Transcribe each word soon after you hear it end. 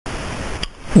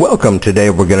Welcome. Today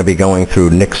we're going to be going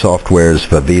through Nik Software's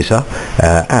Vivesa.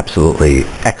 Absolutely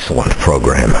excellent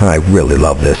program. I really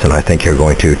love this, and I think you're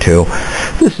going to too.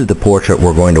 This is the portrait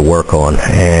we're going to work on,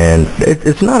 and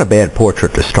it's not a bad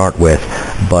portrait to start with,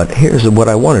 but here's what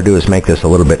I want to do is make this a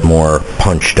little bit more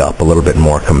punched up, a little bit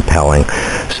more compelling.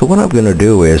 So what I'm going to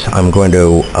do is I'm going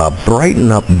to brighten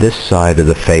up this side of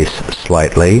the face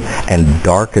slightly and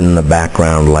darken the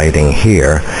background lighting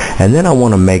here, and then I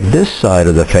want to make this side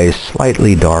of the face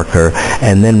slightly darker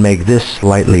and then make this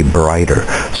slightly brighter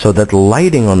so that the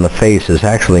lighting on the face is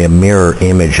actually a mirror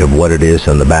image of what it is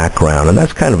in the background, and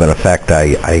that's kind of an effect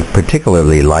I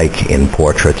particularly like in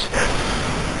portraits.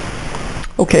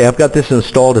 Okay, I've got this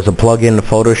installed as a plug-in to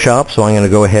Photoshop, so I'm going to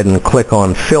go ahead and click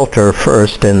on Filter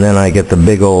first, and then I get the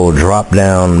big old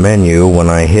drop-down menu when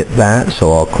I hit that,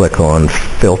 so I'll click on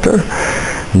Filter,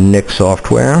 Nik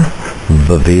Software,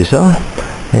 Vivesa,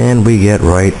 and we get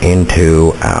right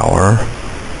into our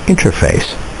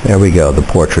interface. There we go. The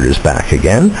portrait is back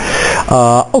again.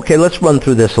 Okay, let's run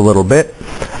through this a little bit.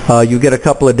 You get a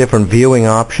couple of different viewing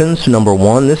options. Number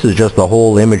one, this is just the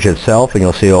whole image itself, and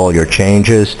you'll see all your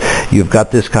changes. You've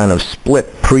got this kind of split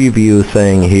preview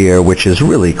thing here, which is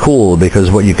really cool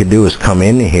because what you could do is come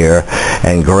in here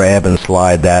and grab and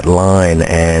slide that line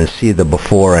and see the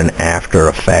before and after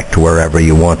effect wherever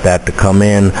you want that to come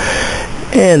in.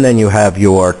 And then you have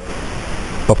your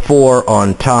before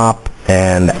on top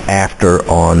and after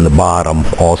on the bottom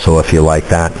also, if you like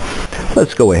that.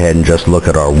 Let's go ahead and just look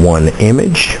at our one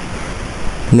image.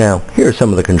 Now, here are some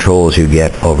of the controls you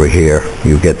get over here.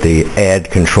 You get the add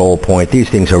control point. These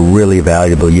things are really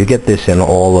valuable. You get this in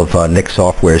all of Nik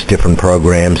Software's different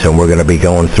programs, and we're going to be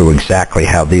going through exactly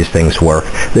how these things work.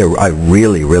 I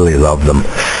really, really love them.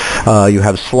 You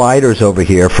have sliders over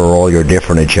here for all your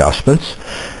different adjustments.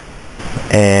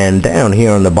 And down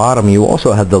here on the bottom you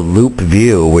also have the loop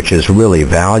view, which is really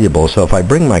valuable. So if I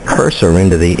bring my cursor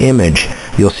into the image,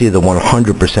 you'll see the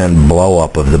 100% blow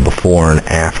up of the before and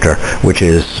after, which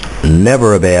is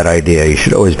never a bad idea. You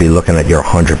should always be looking at your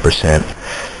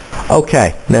 100%.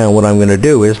 Okay, now what I'm going to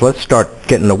do is let's start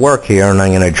getting to work here, and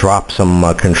I'm going to drop some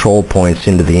control points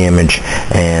into the image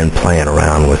and playing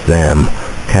around with them.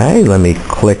 Okay, let me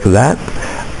click that.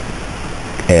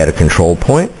 Add a control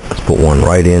point. Let's put one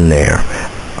right in there.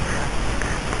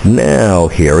 Now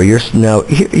here you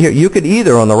could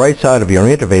either on the right side of your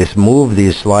interface move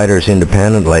these sliders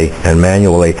independently and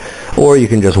manually, or you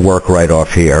can just work right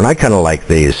off here. And I kind of like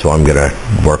these, so I'm going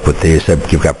to work with these.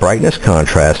 You've got brightness,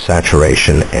 contrast,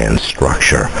 saturation, and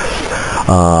structure.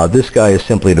 This guy is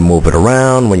simply to move it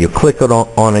around. When you click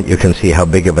on it, you can see how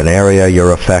big of an area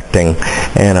you're affecting.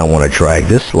 And I want to drag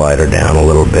this slider down a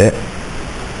little bit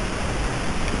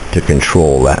to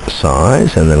control that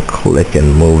size, and then click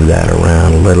and move that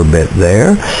around a little bit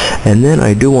there. And then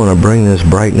I do want to bring this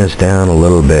brightness down a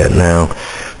little bit. Now,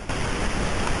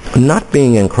 not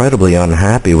being incredibly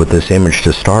unhappy with this image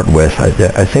to start with,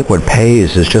 I think what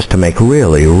pays is just to make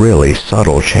really, really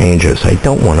subtle changes. I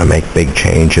don't want to make big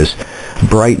changes.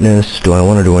 Brightness, do I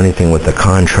want to do anything with the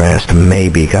contrast?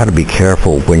 Maybe. Got to be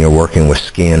careful when you're working with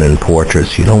skin and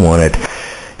portraits. You don't want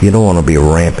to be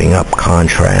ramping up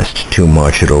contrast too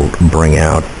much. It'll bring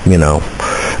out,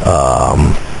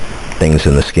 things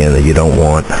in the skin that you don't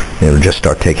want. It'll just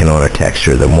start taking on a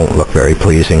texture that won't look very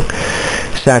pleasing.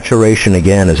 Saturation,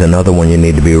 again, is another one you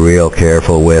need to be real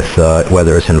careful with,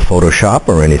 whether it's in Photoshop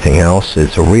or anything else.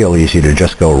 It's real easy to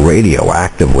just go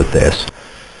radioactive with this.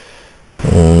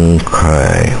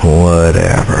 Okay,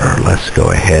 whatever. Let's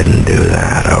go ahead and do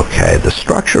that. Okay, the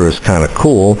structure is kind of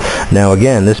cool. Now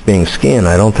again, this being skin,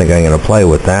 I don't think I'm going to play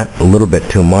with that a little bit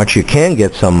too much. You can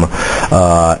get some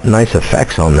nice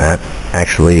effects on that,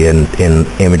 actually, in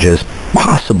images,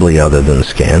 possibly other than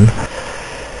skin.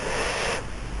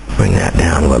 Bring that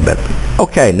down a little bit.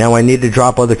 Okay, now I need to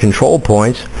drop other control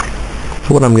points.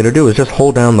 So what I'm going to do is just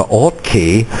hold down the Alt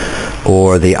key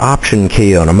or the Option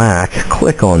key on a Mac,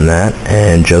 click on that,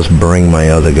 and just bring my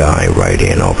other guy right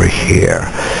in over here.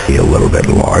 Be a little bit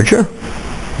larger.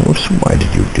 Oops, why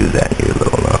did you do that, you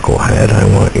little knucklehead?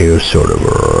 I want you sort of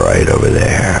right over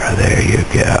there. There you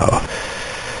go.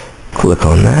 Click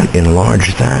on that,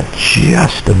 enlarge that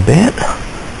just a bit.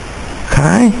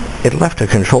 Okay, it left a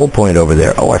control point over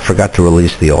there. Oh, I forgot to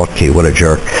release the Alt key. What a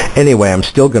jerk. Anyway, I'm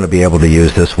still going to be able to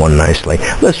use this one nicely.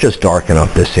 Let's just darken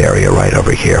up this area right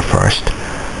over here first.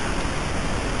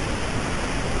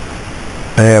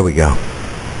 There we go.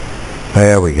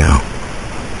 There we go.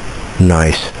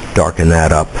 Nice. Darken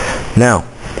that up. Now,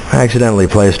 I accidentally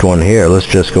placed one here. Let's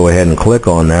just go ahead and click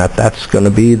on that. That's going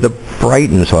to be the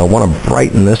brighten, so I want to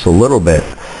brighten this a little bit.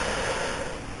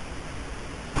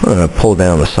 I'm going to pull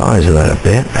down the size of that a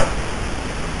bit.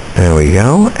 There we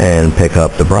go, and pick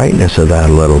up the brightness of that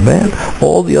a little bit.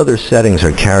 All the other settings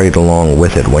are carried along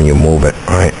with it when you move it,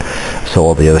 right? So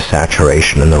all the other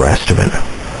saturation and the rest of it.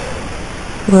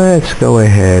 Let's go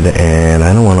ahead, and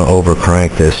I don't want to over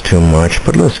crank this too much,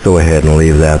 but let's go ahead and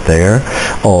leave that there.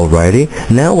 Alrighty,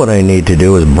 now what I need to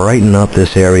do is brighten up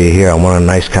this area here. I want a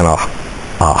nice kind of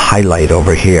highlight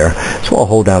over here. So I'll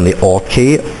hold down the Alt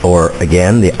key, or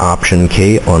again the Option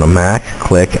key on a Mac,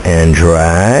 click and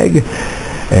drag,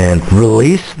 and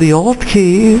release the Alt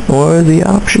key or the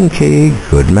Option key.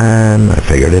 Good man, I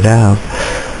figured it out.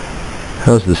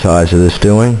 How's the size of this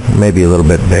doing? Maybe a little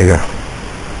bit bigger.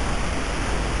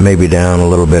 Maybe down a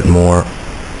little bit more.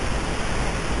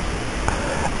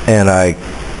 And I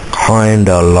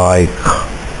kinda like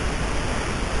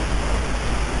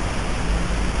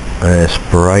this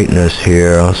brightness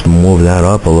here. Let's move that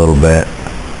up a little bit.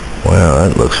 Wow,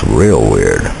 that looks real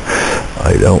weird.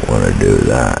 I don't want to do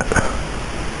that.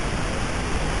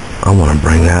 I want to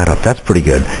bring that up. That's pretty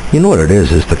good. You know what it is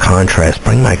the contrast.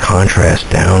 Bring my contrast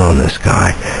down on this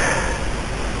guy.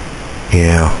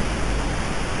 Yeah.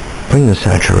 Bring the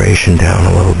saturation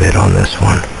down a little bit on this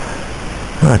one.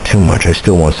 Not too much. I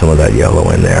still want some of that yellow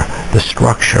in there. The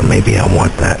structure, maybe I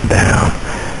want that down.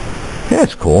 Yeah,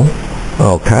 it's cool.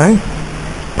 Okay.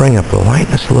 Bring up the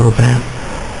lightness a little bit.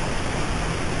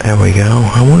 There we go.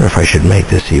 I wonder if I should make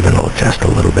this even look just a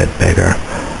little bit bigger.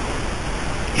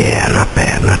 Yeah, not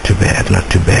bad. Not too bad. Not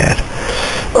too bad.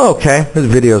 Okay, this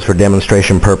video's for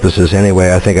demonstration purposes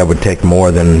anyway. I think I would take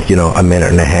more than, a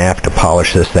minute and a half to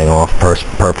polish this thing off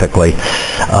perfectly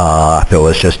if it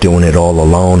was just doing it all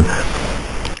alone.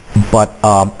 But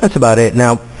that's about it.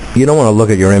 Now, you don't want to look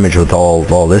at your image with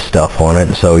all this stuff on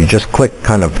it, so you just click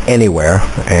kind of anywhere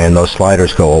and those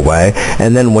sliders go away,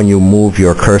 and then when you move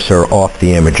your cursor off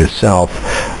the image itself,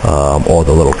 all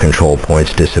the little control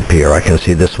points disappear. I can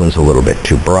see this one's a little bit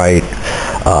too bright,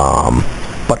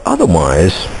 but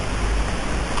otherwise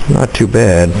not too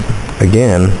bad.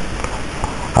 Again,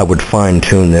 I would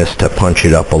fine-tune this to punch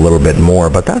it up a little bit more,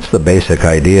 but that's the basic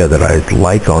idea that I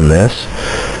like on this.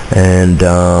 And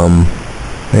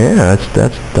yeah,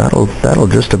 that'll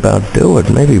just about do it.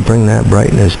 Maybe bring that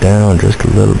brightness down just a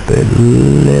little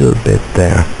bit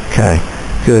there. Okay,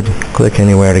 good. Click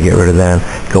anywhere to get rid of that.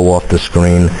 Go off the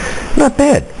screen. Not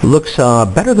bad. Looks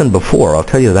better than before, I'll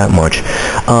tell you that much.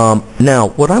 Now,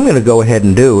 what I'm going to go ahead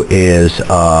and do is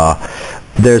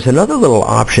there's another little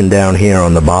option down here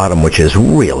on the bottom which is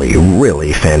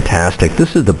really fantastic.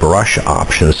 This is the brush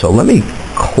option, so let me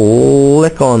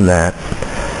click on that.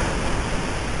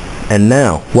 And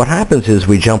now, what happens is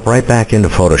we jump right back into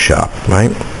Photoshop, right?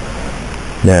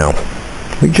 Now,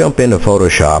 we jump into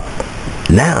Photoshop.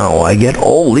 Now, I get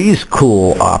all these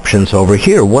cool options over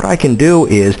here. What I can do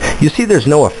is, you see there's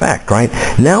no effect, right?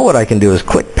 Now what I can do is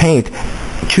click Paint,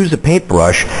 choose a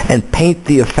paintbrush, and paint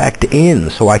the effect in,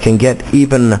 so I can get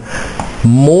even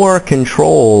more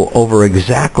control over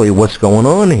exactly what's going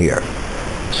on here.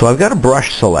 So I've got a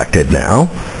brush selected now.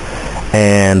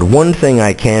 And one thing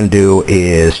I can do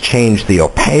is change the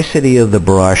opacity of the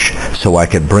brush so I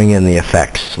could bring in the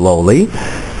effect slowly.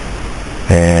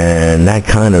 And that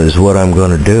kind of is what I'm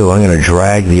going to do. I'm going to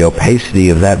drag the opacity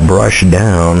of that brush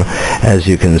down, as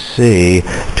you can see,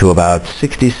 to about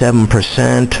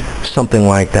 67%, something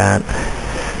like that.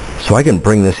 So I can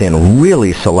bring this in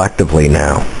really selectively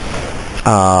now.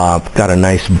 I've got a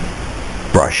nice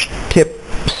brush tip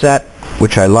set,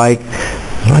 which I like.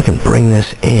 I can bring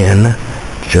this in,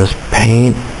 just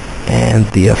paint, and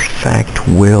the effect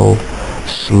will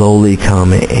slowly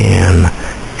come in.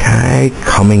 Okay,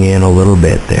 coming in a little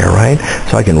bit there, right?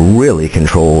 So I can really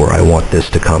control where I want this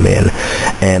to come in.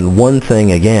 And one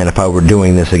thing, again, if I were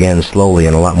doing this again slowly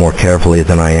and a lot more carefully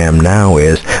than I am now,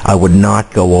 is I would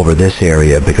not go over this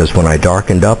area, because when I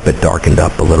darkened up, it darkened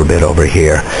up a little bit over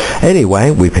here.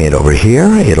 Anyway, we paint over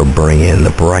here. It'll bring in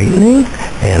the brightening,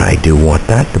 and I do want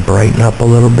that to brighten up a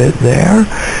little bit there.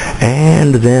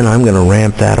 And then I'm going to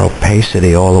ramp that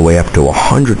opacity all the way up to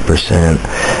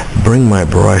 100%, bring my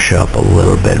brush up a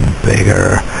little bit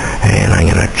bigger, and I'm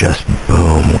going to just,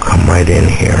 boom, come right in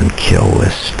here and kill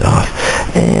this stuff.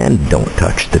 And don't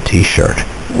touch the t-shirt.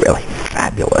 Really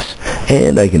fabulous.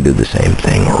 And I can do the same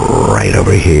thing right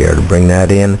over here to bring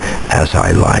that in as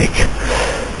I like.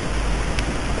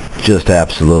 Just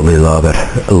absolutely love it.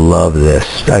 Love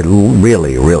this. I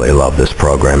really love this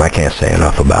program. I can't say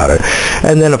enough about it.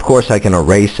 And then, of course, I can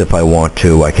erase if I want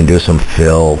to. I can do some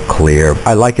fill, clear.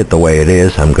 I like it the way it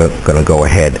is. I'm going to go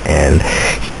ahead and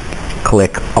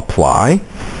click Apply.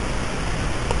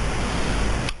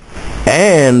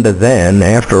 And then,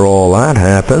 after all that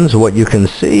happens, what you can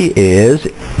see is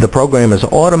the program has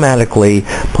automatically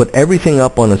put everything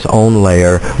up on its own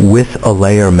layer with a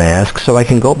layer mask, so I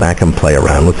can go back and play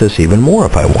around with this even more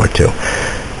if I want to.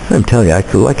 I'm telling you,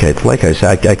 like I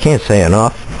said, I can't say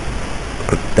enough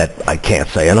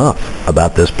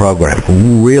about this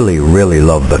program. Really, really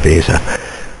love Vivesa.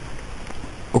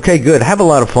 Okay, good. Have a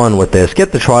lot of fun with this.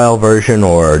 Get the trial version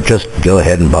or just go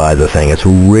ahead and buy the thing. It's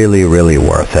really, really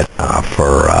worth it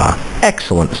for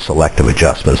excellent selective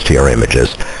adjustments to your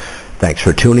images. Thanks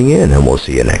for tuning in, and we'll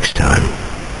see you next time.